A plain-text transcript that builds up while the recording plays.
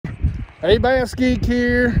Hey, BassGeek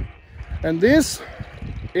here, and this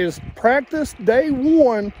is practice day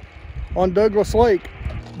 1 on Douglas Lake,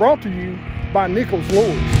 brought to you by Nichols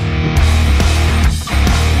Lures.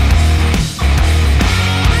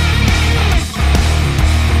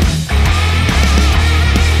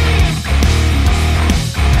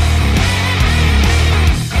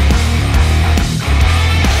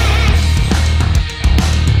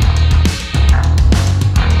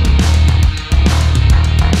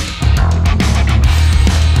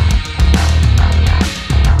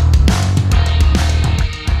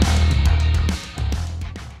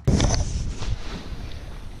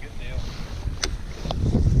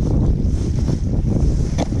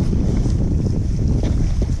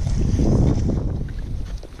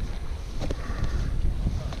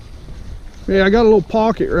 Yeah, I got a little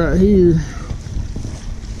pocket right here.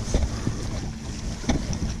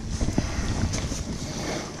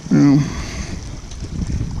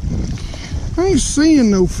 I ain't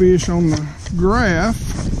seeing no fish on the graph.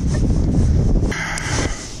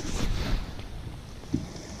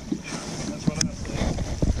 That's what I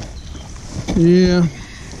think. Yeah.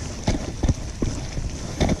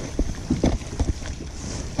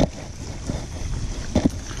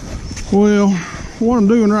 Well, what I'm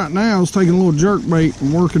doing right now is taking a little jerk bait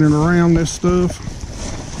and working it around this stuff.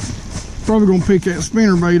 Probably gonna pick that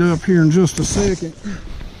spinner bait up here in just a second.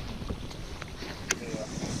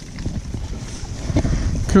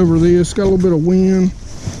 Cover this, got a little bit of wind,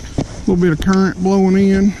 a little bit of current blowing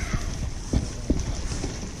in.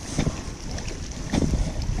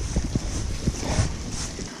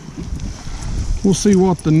 We'll see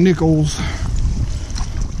what the Nichols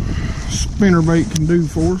spinner bait can do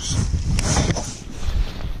for us.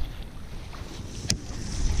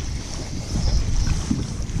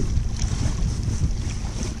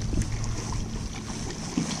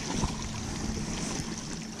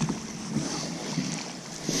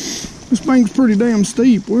 This bank's pretty damn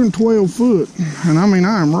steep. We're in 12 foot, and I mean,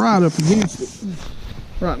 I am right up against it.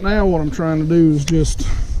 Right now, what I'm trying to do is just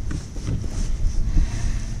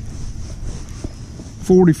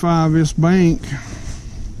 45 this bank.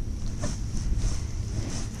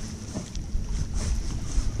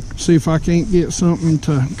 See if I can't get something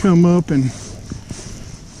to come up and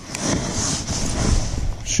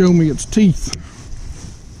show me its teeth.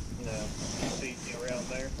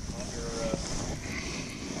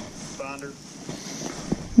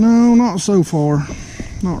 No, not so far.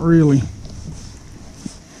 Not really.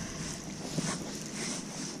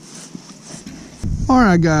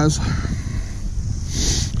 Alright guys.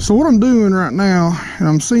 So what I'm doing right now, and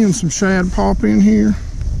I'm seeing some shad pop in here.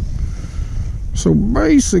 So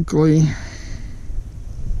basically,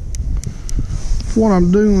 what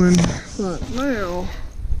I'm doing right now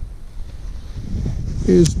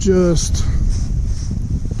is just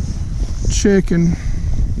checking.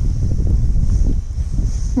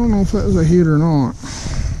 I don't know if that was a hit or not.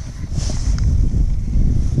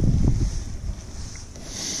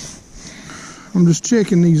 I'm just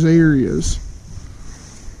checking these areas.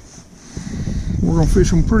 We're gonna fish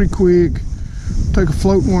them pretty quick. Take a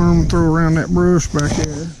float worm and throw around that brush back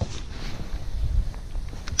there.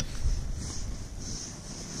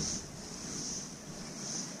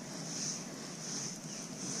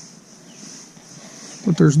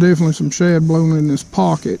 But there's definitely some shad blown in this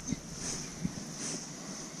pocket.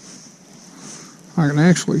 I can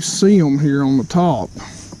actually see them here on the top.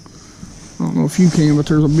 I don't know if you can, but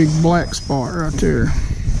there's a big black spot right there.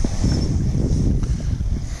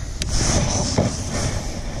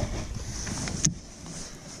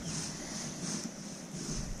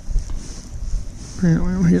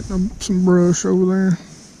 Apparently I'm hitting some brush over there.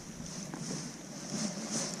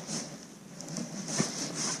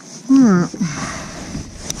 Alright.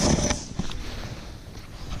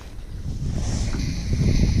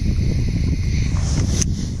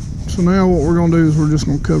 So now what we're going to do is we're just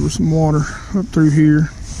going to cover some water up through here.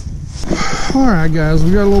 Alright guys,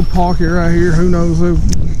 we got a little pocket right here. Who knows, those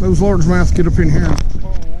largemouths get up in here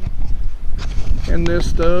and this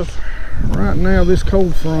stuff. Right now this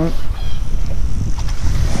cold front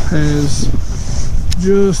has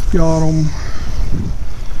just got them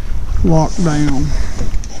locked down.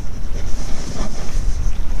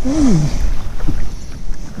 Ooh.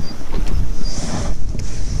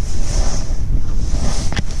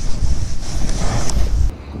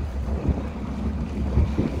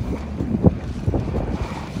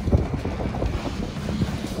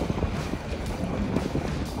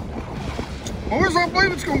 Boys, I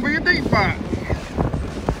believe it's going to be a deep bite.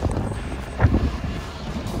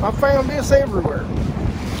 I found this everywhere.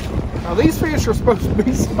 Now these fish are supposed to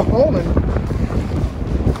be spawning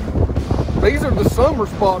These are the summer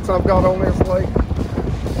spots I've got on this lake.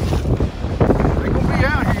 They're gonna be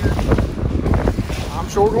out here. I'm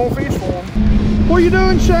sure we're gonna fish for them. What are you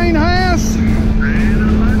doing, Shane Hass?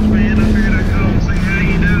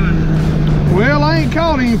 Well, I ain't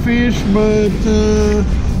caught any fish, but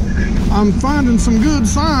I'm finding some good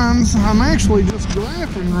signs. I'm actually just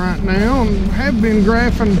graphing right now and have been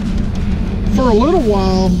graphing for a little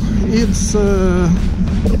while. It's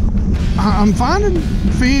I'm finding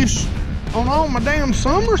fish on all my damn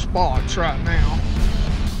summer spots right now.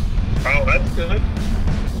 Oh, that's good.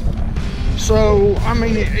 So, I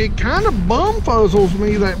mean, it kind of bumfuzzles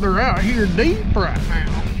me that they're out here deep right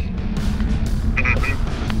now.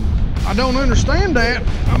 I don't understand that.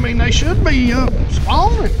 I mean, they should be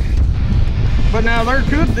spawning. But now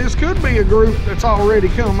this could be a group that's already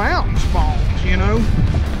come out and spawned, you know?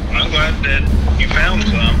 I'm glad that you found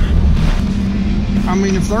some. I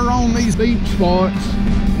mean, if they're on these deep spots,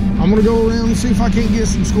 I'm gonna go around and see if I can't get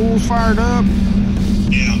some schools fired up.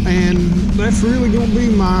 Yeah. And that's really gonna be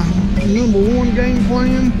my #1 game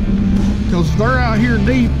plan. Because if they're out here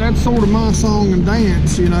deep, that's sort of my song and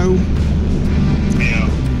dance, you know? Yeah.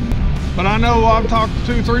 But I know I've talked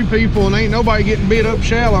to 2 or 3 people and ain't nobody getting bit up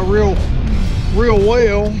shallow real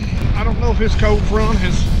well. I don't know if this cold front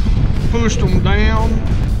has pushed them down.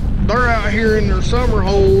 They're out here in their summer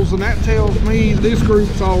holes, and that tells me this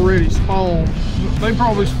group's already spawned. They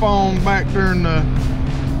probably spawned back during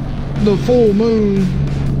the full moon,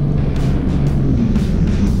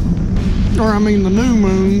 or I mean the new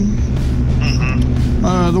moon.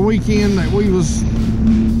 The weekend that we was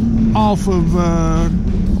off of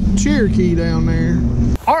Cherokee down there.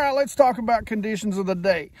 All right, let's talk about conditions of the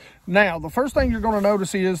day. Now, the first thing you're going to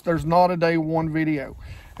notice is there's not a day 1 video.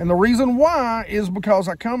 And the reason why is because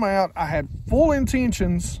I come out, I had full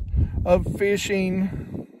intentions of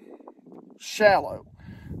fishing shallow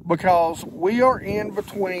because we are in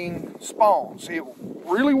between spawns. It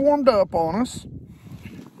really warmed up on us,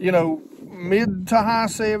 you know, mid to high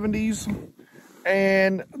 70s,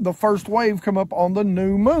 and the first wave come up on the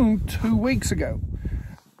new moon 2 weeks ago.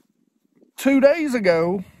 2 days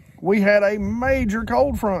ago, we had a major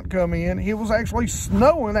cold front come in. It was actually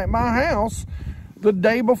snowing at my house the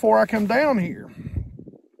day before I come down here.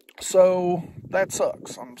 So that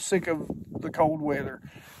sucks. I'm sick of the cold weather.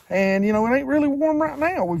 And, you know, it ain't really warm right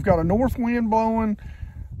now. We've got a north wind blowing.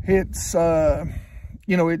 It's,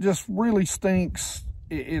 you know, it just really stinks.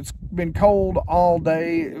 It's been cold all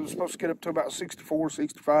day. It was supposed to get up to about 64,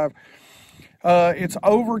 65. It's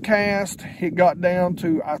overcast. It got down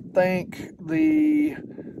to, I think, the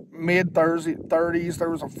mid-30s.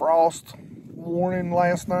 There was a frost warning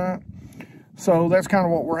last night. So that's kind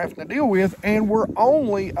of what we're having to deal with. And we're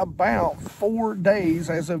only about 4 days,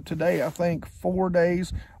 as of today, I think, 4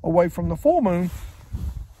 days away from the full moon.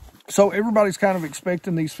 So everybody's kind of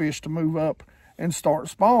expecting these fish to move up and start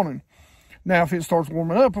spawning. Now, if it starts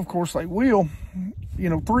warming up, of course they will. You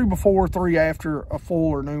know, 3 before, 3 after a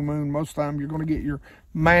full or new moon, most of the time you're going to get your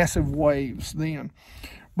massive waves then.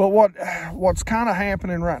 But what's kind of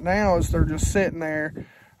happening right now is they're just sitting there.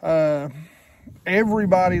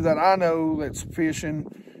 Everybody that I know that's fishing,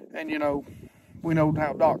 and you know, we know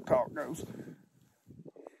how dock talk goes,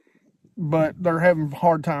 but they're having a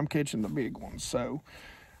hard time catching the big ones. So,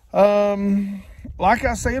 like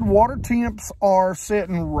I said, water temps are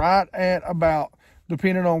sitting right at about,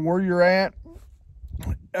 depending on where you're at,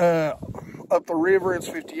 up the river it's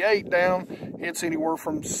 58, down it's anywhere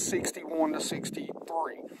from 61 to 63.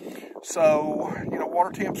 So, you know, water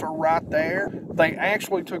temps are right there. They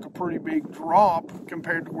actually took a pretty big drop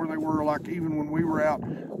compared to where they were, like, even when we were out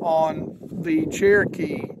on the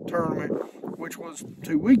Cherokee tournament, which was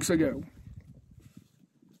 2 weeks ago.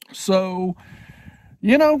 So,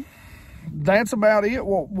 you know, that's about it.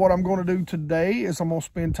 What I'm going to do today is I'm going to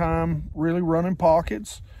spend time really running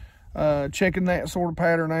pockets, checking that sort of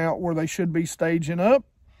pattern out where they should be staging up,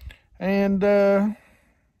 and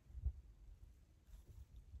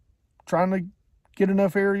trying to get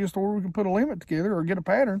enough areas to where we can put a limit together, or get a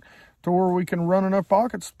pattern to where we can run enough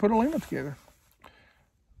pockets to put a limit together.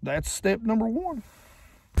 That's step number 1.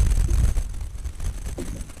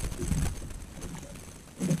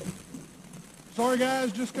 Sorry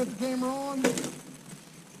guys, just got the camera on. Got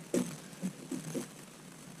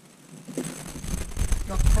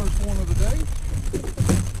the first one of the day.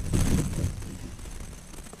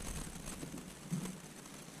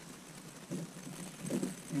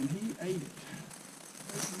 And he ate it.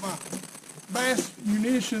 This is my Bass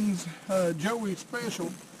Munitions Joey Special.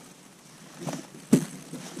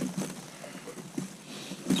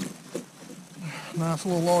 Nice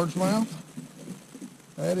little largemouth.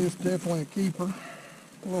 That is definitely a keeper.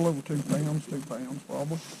 A little over 2 pounds, 2 pounds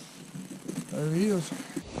probably. There he is.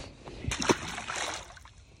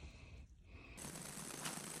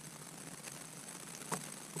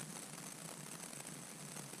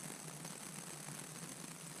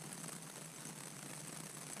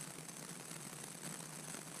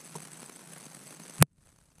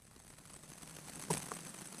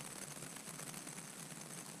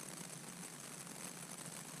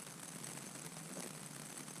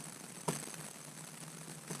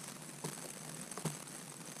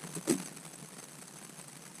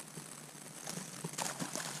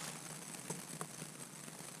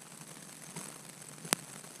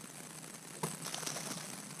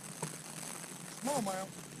 Smallmouth.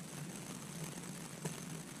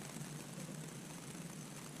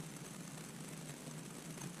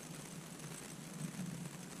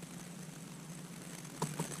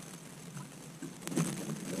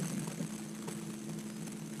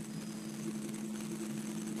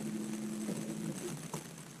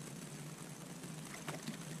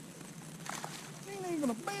 Ain't even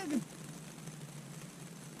a begging.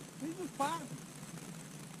 He's just fighting.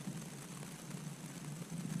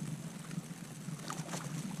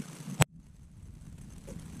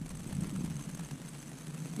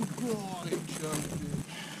 God, it choked it.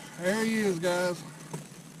 There he is, guys.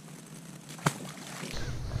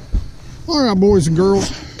 Alright, boys and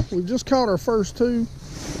girls, we've just caught our first 2,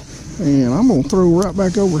 and I'm going to throw right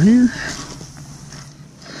back over here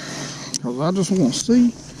because I just want to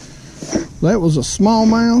see. That was a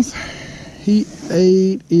smallmouth. He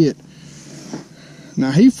ate it.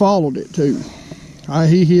 Now, he followed it too.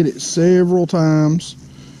 He hit it several times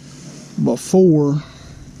before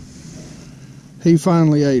he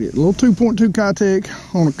finally ate it. A little 2.2 Kitech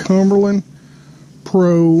on a Cumberland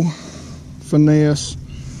Pro finesse,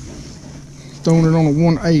 throwing it on a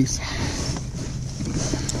 1/8.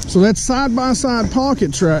 So that's side-by-side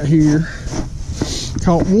pockets right here.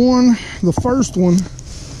 Caught one, the first one,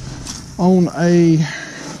 on a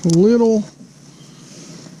little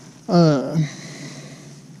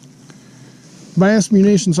Bass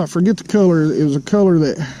Munitions. I forget the color. It was a color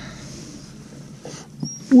that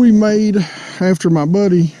we made after my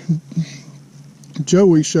buddy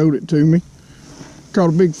Joey showed it to me. Caught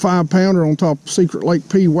a big 5-pounder on top of Secret Lake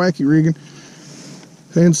P Wacky rigging.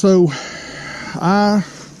 And so I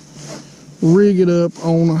rig it up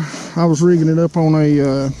on, I was rigging it up on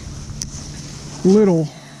a little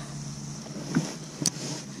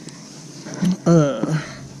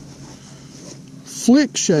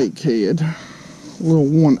flick shake head, a little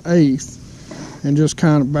 1/8, and just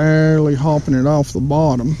kind of barely hopping it off the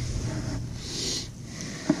bottom.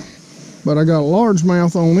 But I got a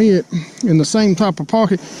largemouth on it in the same type of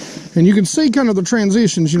pocket, and you can see kind of the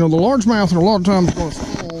transitions. You know, the largemouth are a lot of times going to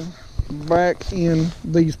fall back in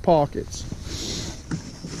these pockets.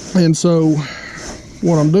 And so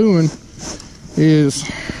what I'm doing is,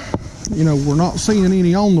 you know, we're not seeing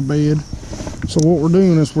any on the bed, so what we're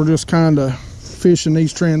doing is we're just kind of fishing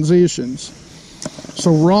these transitions.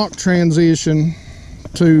 So rock transition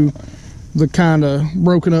to the kind of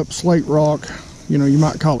broken up slate rock, you know, you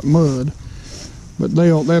might call it mud, but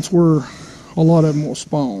that's where a lot of them will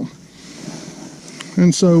spawn.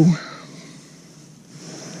 And so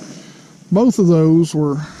both of those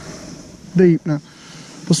were deep. Now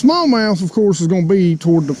the smallmouth, of course, is going to be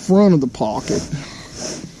toward the front of the pocket.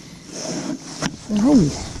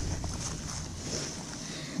 Oh,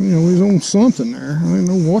 you know, he's on something there. I didn't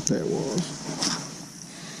know what that was.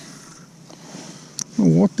 I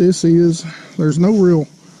don't know what this is. There's no real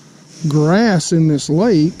grass in this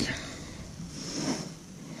lake.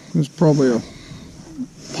 It's probably a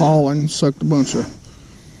pollen, sucked a bunch of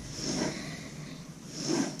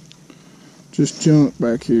just junk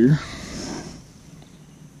back here.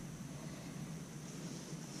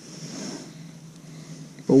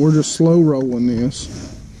 But we're just slow rolling this.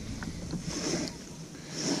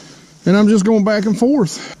 And I'm just going back and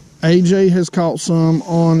forth. AJ has caught some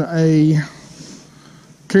on a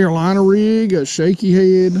Carolina rig, a shaky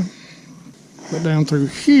head. But down through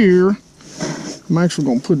here, I'm actually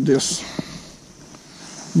going to put this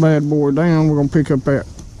bad boy down. We're going to pick up that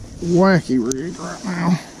Wacky rig right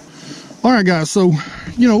now. All right, guys, so,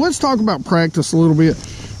 you know, let's talk about practice a little bit.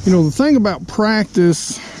 You know, the thing about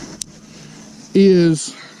practice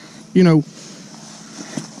is, you know,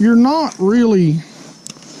 you're not really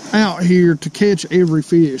out here to catch every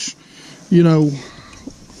fish. You know,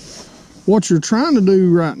 what you're trying to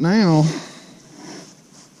do right now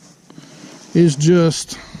is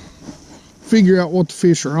just figure out what the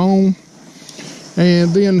fish are on,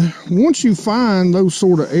 and then once you find those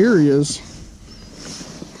sort of areas,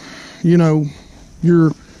 you know,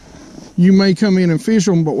 you're you may come in and fish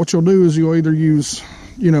them, but what you'll do is you'll either use,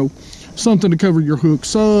 you know, something to cover your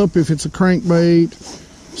hooks up if it's a crankbait,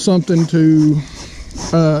 something to,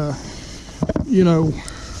 you know,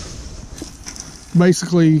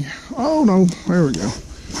 basically, oh no, there we go,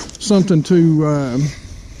 something to,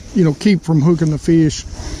 you know, keep from hooking the fish.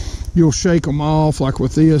 You'll shake them off. Like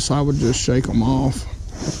with this, I would just shake them off.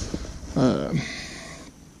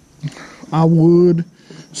 I would,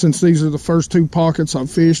 since these are the first 2 pockets I've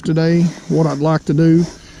fished today, what I'd like to do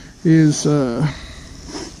is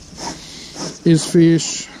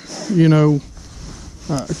fish, you know,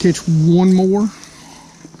 catch 1 more,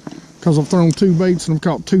 because I've thrown 2 baits and I've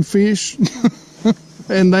caught 2 fish.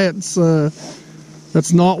 And that's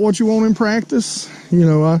not what you want in practice. You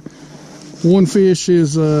know, 1 fish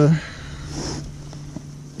is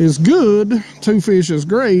good, 2 fish is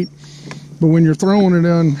great, but when you're throwing it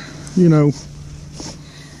on, you know,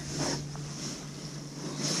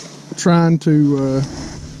 trying to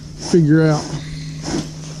figure out,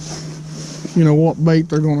 you know, what bait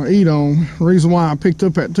they're going to eat on. The reason why I picked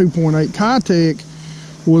up that 2.8 Kitech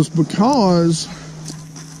was because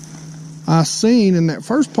I seen in that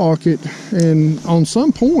first pocket, and on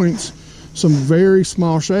some points, some very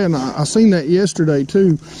small shad, and I seen that yesterday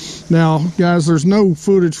too. Now guys, there's no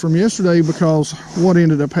footage from yesterday, because what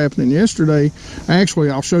ended up happening yesterday, actually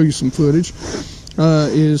I'll show you some footage,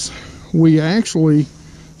 is we actually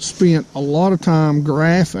spent a lot of time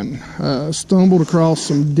graphing, stumbled across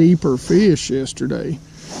some deeper fish yesterday,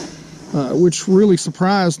 which really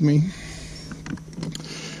surprised me,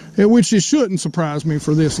 which it shouldn't surprise me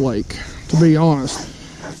for this lake, to be honest.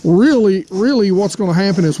 Really what's going to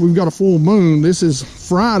happen is we've got a full moon. This is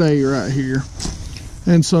Friday right here,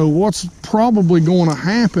 and so what's probably going to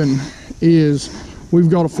happen is we've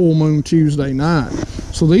got a full moon Tuesday night.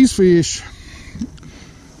 So these fish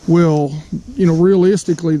will, you know,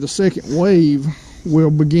 realistically the second wave will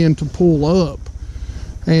begin to pull up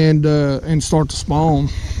and start to spawn.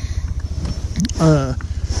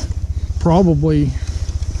 Probably,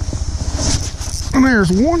 and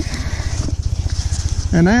there's one.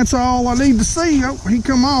 And that's all I need to see. Oh, he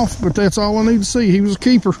come off, but that's all I need to see. He was a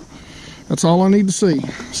keeper. That's all I need to see.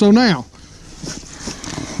 So now,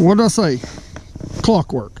 what did I say?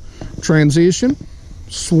 Clockwork. Transition,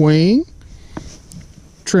 swing,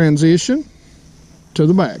 transition to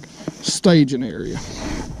the back. Staging area.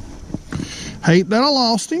 Hate that I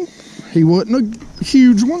lost him. He wasn't a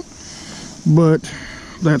huge one, but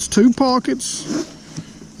that's 2 pockets,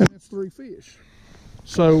 and that's 3 fish.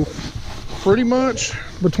 So pretty much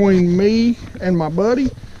between me and my buddy,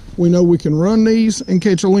 we know we can run these and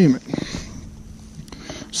catch a limit.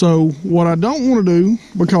 So what I don't want to do,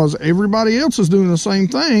 because everybody else is doing the same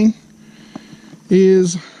thing,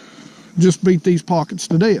 is just beat these pockets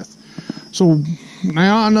to death. So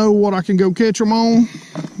now I know what I can go catch them on.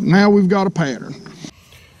 Now we've got a pattern.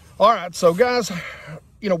 All right, so guys,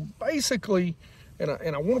 you know, basically, and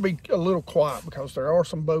I want to be a little quiet because there are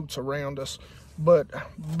some boats around us. But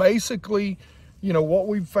basically, you know, what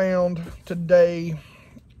we've found today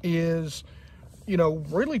is, you know,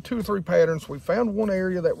 really 2 or 3 patterns. We found one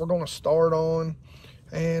area that we're going to start on,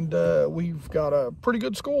 and we've got a pretty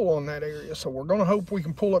good score on that area. So we're going to hope we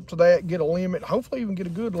can pull up to that, get a limit, hopefully even get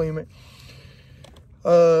a good limit.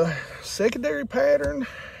 Secondary pattern,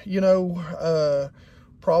 you know,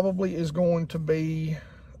 probably is going to be,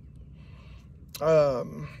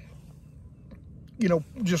 you know,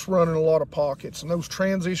 just running a lot of pockets, and those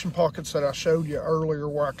transition pockets that I showed you earlier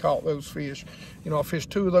where I caught those fish, you know, I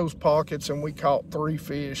fished 2 of those pockets and we caught 3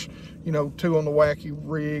 fish, you know, 2 on the Wacky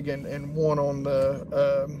Rig and 1 on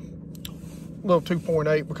the little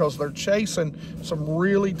 2.8, because they're chasing some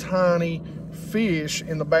really tiny fish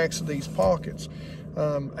in the backs of these pockets.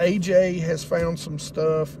 AJ has found some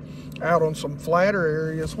stuff out on some flatter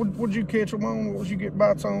areas. What'd you catch them on? What did you get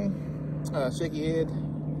bites on? Shaky head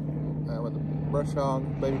with a brush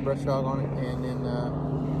hog, baby brush hog on it, and then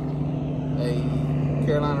a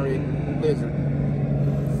Carolina rig lizard.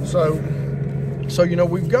 So you know,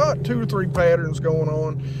 we've got 2 or 3 patterns going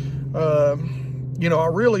on. You know, I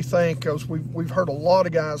really think, because we've heard a lot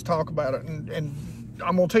of guys talk about it, and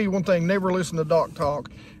I'm gonna tell you one thing: never listen to Doc talk.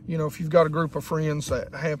 You know, if you've got a group of friends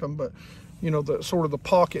that happen, but you know, the sort of the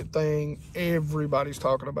pocket thing everybody's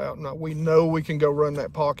talking about. Now we know we can go run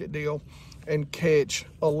that pocket deal and catch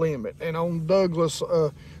a limit, and on Douglas,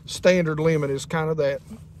 standard limit is kind of that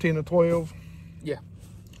 10 to 12. Yeah.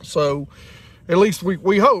 So at least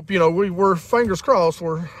we hope, you know, we're fingers crossed,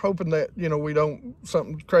 we're hoping that, you know,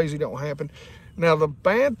 something crazy don't happen. Now the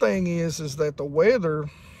bad thing is that the weather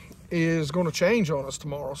is going to change on us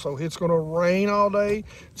tomorrow. So it's going to rain all day.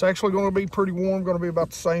 It's actually going to be pretty warm, going to be about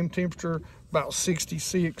the same temperature, about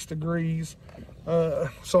 66 degrees.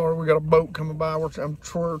 Sorry, we got a boat coming by. I'm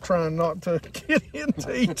trying not to get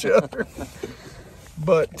into each other.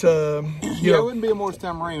 But, yeah, it wouldn't be a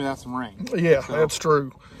Morristown rain without some rain. Yeah, so that's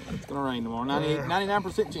true. It's going to rain tomorrow.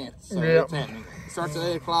 99% chance. So yeah. it's happening. It starts at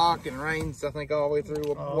 8 o'clock and rains, I think, all the way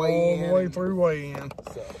through way in.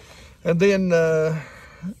 So. And then,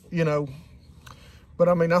 you know, but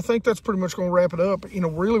I mean, I think that's pretty much going to wrap it up. You know,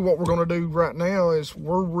 really what we're going to do right now is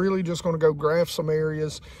we're really just going to go graph some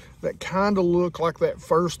areas that kind of look like that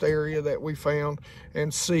first area that we found,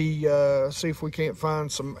 and see if we can't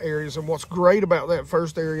find some areas. And what's great about that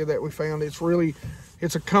first area that we found,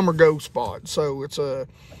 it's a come or go spot. So it's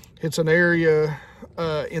an area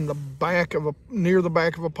in the back of near the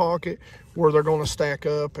back of a pocket where they're going to stack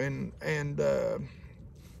up, and they're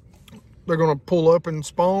going to pull up and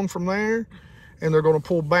spawn from there, and they're going to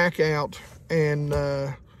pull back out and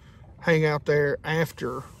hang out there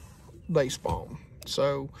after they spawn.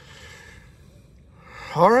 So,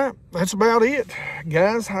 all right, that's about it,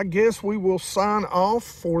 guys. I guess we will sign off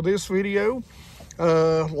for this video.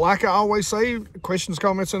 Like I always say, questions,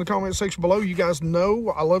 comments in the comment section below. You guys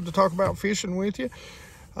know I love to talk about fishing with you.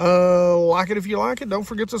 Like it if you like it. Don't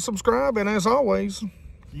forget to subscribe. And as always,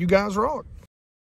 you guys rock.